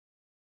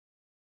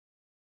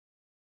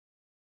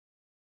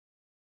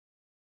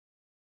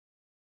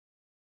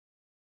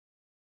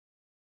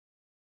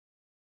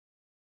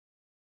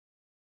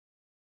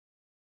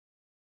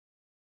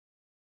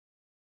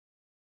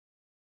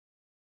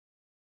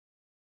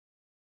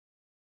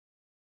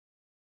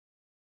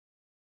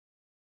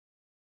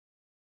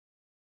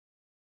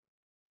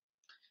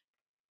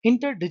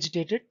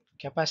Interdigitated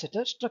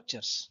capacitor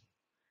structures.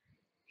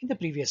 In the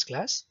previous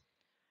class,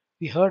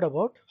 we heard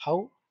about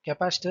how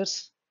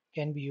capacitors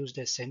can be used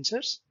as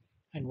sensors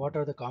and what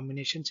are the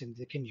combinations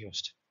they can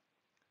used.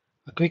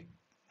 A quick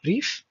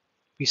brief,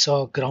 we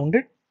saw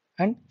grounded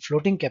and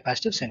floating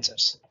capacitive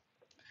sensors.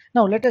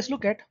 Now let us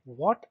look at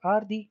what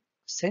are the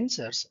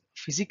sensors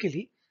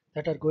physically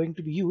that are going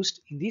to be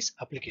used in these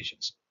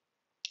applications.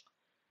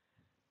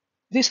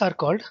 These are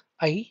called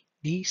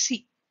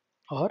IDC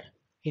or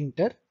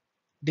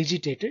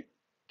interdigitated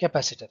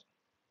capacitor.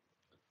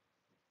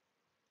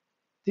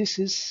 This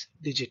is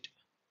digit.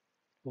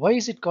 Why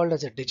is it called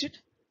as a digit?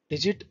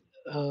 Digit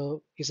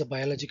is a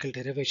biological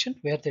derivation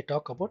where they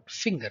talk about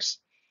fingers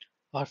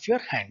of your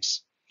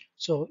hands.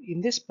 So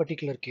in this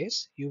particular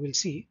case, you will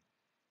see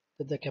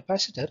that the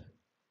capacitor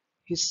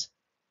is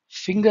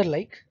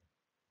finger-like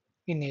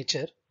in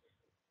nature,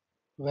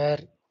 where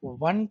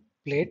one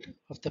plate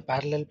of the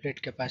parallel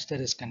plate capacitor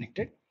is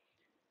connected,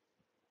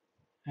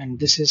 and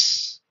this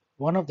is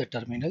one of the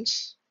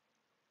terminals,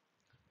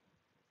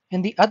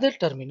 and the other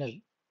terminal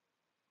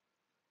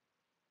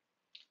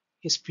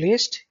is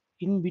placed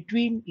in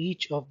between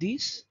each of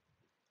these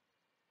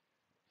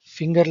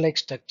finger-like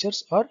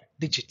structures or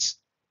digits,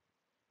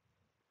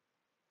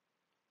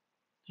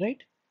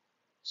 right?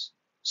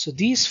 So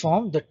these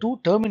form the two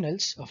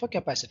terminals of a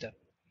capacitor.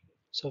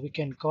 So we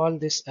can call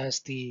this as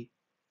the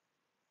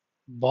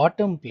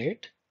bottom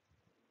plate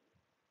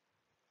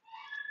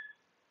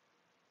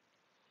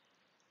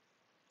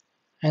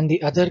and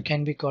the other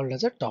can be called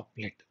as a top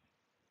plate,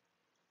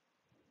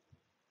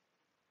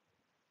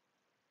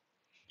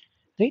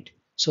 right?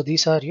 So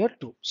these are your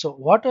two. So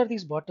what are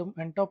these bottom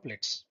and top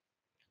plates?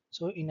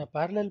 So in a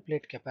parallel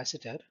plate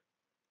capacitor,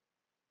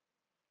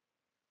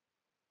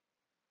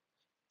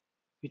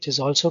 which is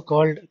also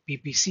called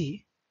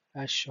PPC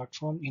as short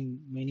form in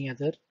many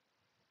other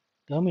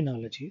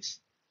terminologies,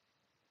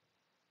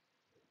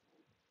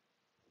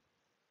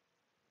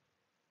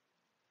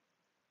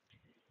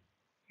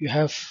 you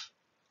have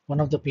one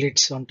of the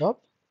plates on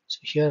top. So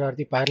here are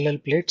the parallel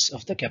plates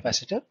of the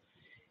capacitor,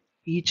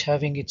 each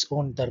having its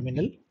own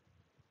terminal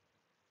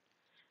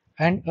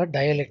and a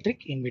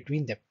dielectric in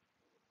between them,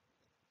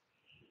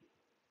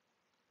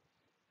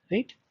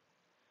 right?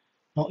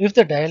 Now if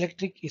the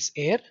dielectric is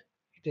air,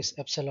 it is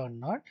epsilon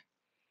naught.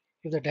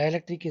 If the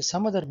dielectric is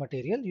some other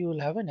material, you will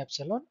have an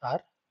epsilon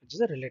r, which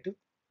is a relative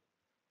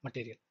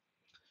material.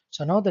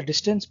 So now the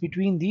distance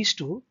between these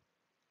two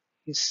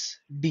is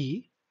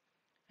d,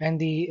 and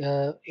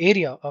the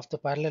area of the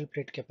parallel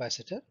plate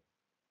capacitor,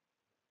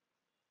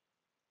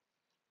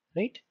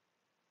 right?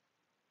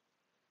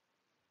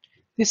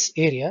 This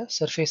area,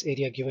 surface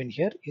area given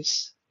here,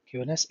 is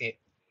given as A.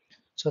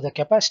 So the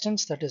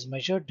capacitance that is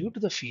measured due to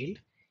the field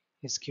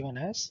is given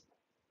as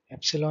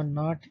epsilon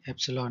naught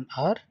epsilon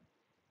r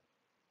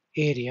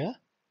area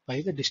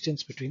by the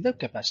distance between the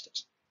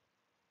capacitors.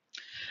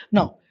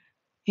 Now,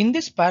 in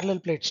this parallel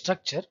plate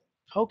structure,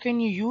 how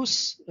can you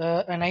use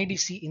an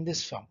IDC in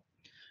this form?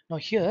 Now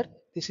here,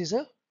 this is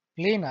a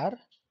planar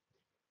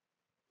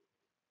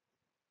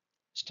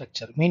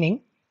structure,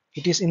 meaning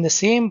it is in the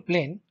same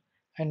plane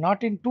and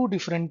not in two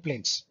different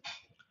planes.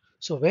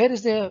 So where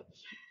is the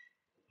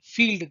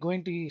field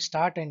going to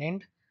start and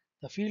end?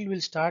 The field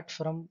will start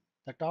from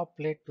the top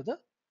plate to the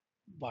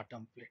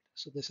bottom plate.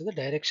 So this is the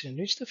direction in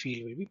which the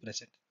field will be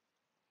present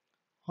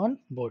on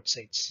both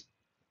sides.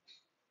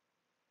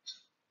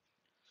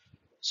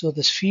 So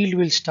this field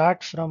will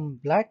start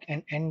from black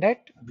and end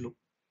at blue.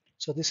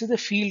 So this is the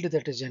field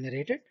that is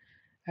generated,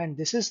 and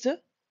this is the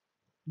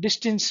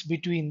distance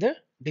between the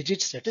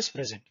digits that is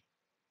present.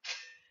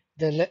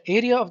 The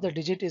area of the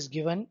digit is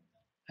given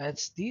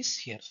as this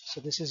here.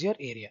 So this is your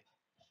area.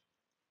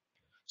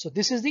 So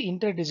this is the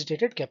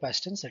interdigitated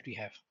capacitance that we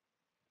have.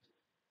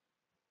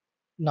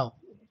 Now,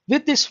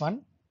 with this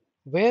one,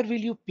 where will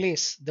you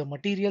place the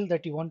material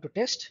that you want to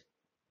test?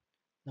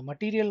 The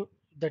material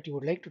that you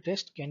would like to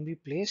test can be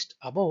placed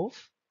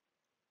above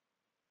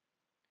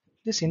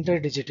this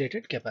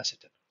interdigitated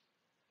capacitor,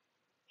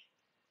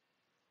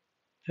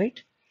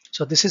 right?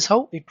 So this is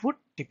how it would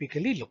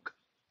typically look.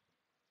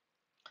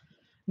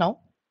 Now,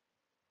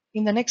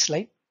 in the next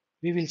slide,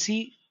 we will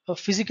see a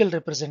physical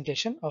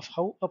representation of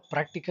how a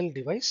practical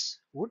device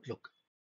would look.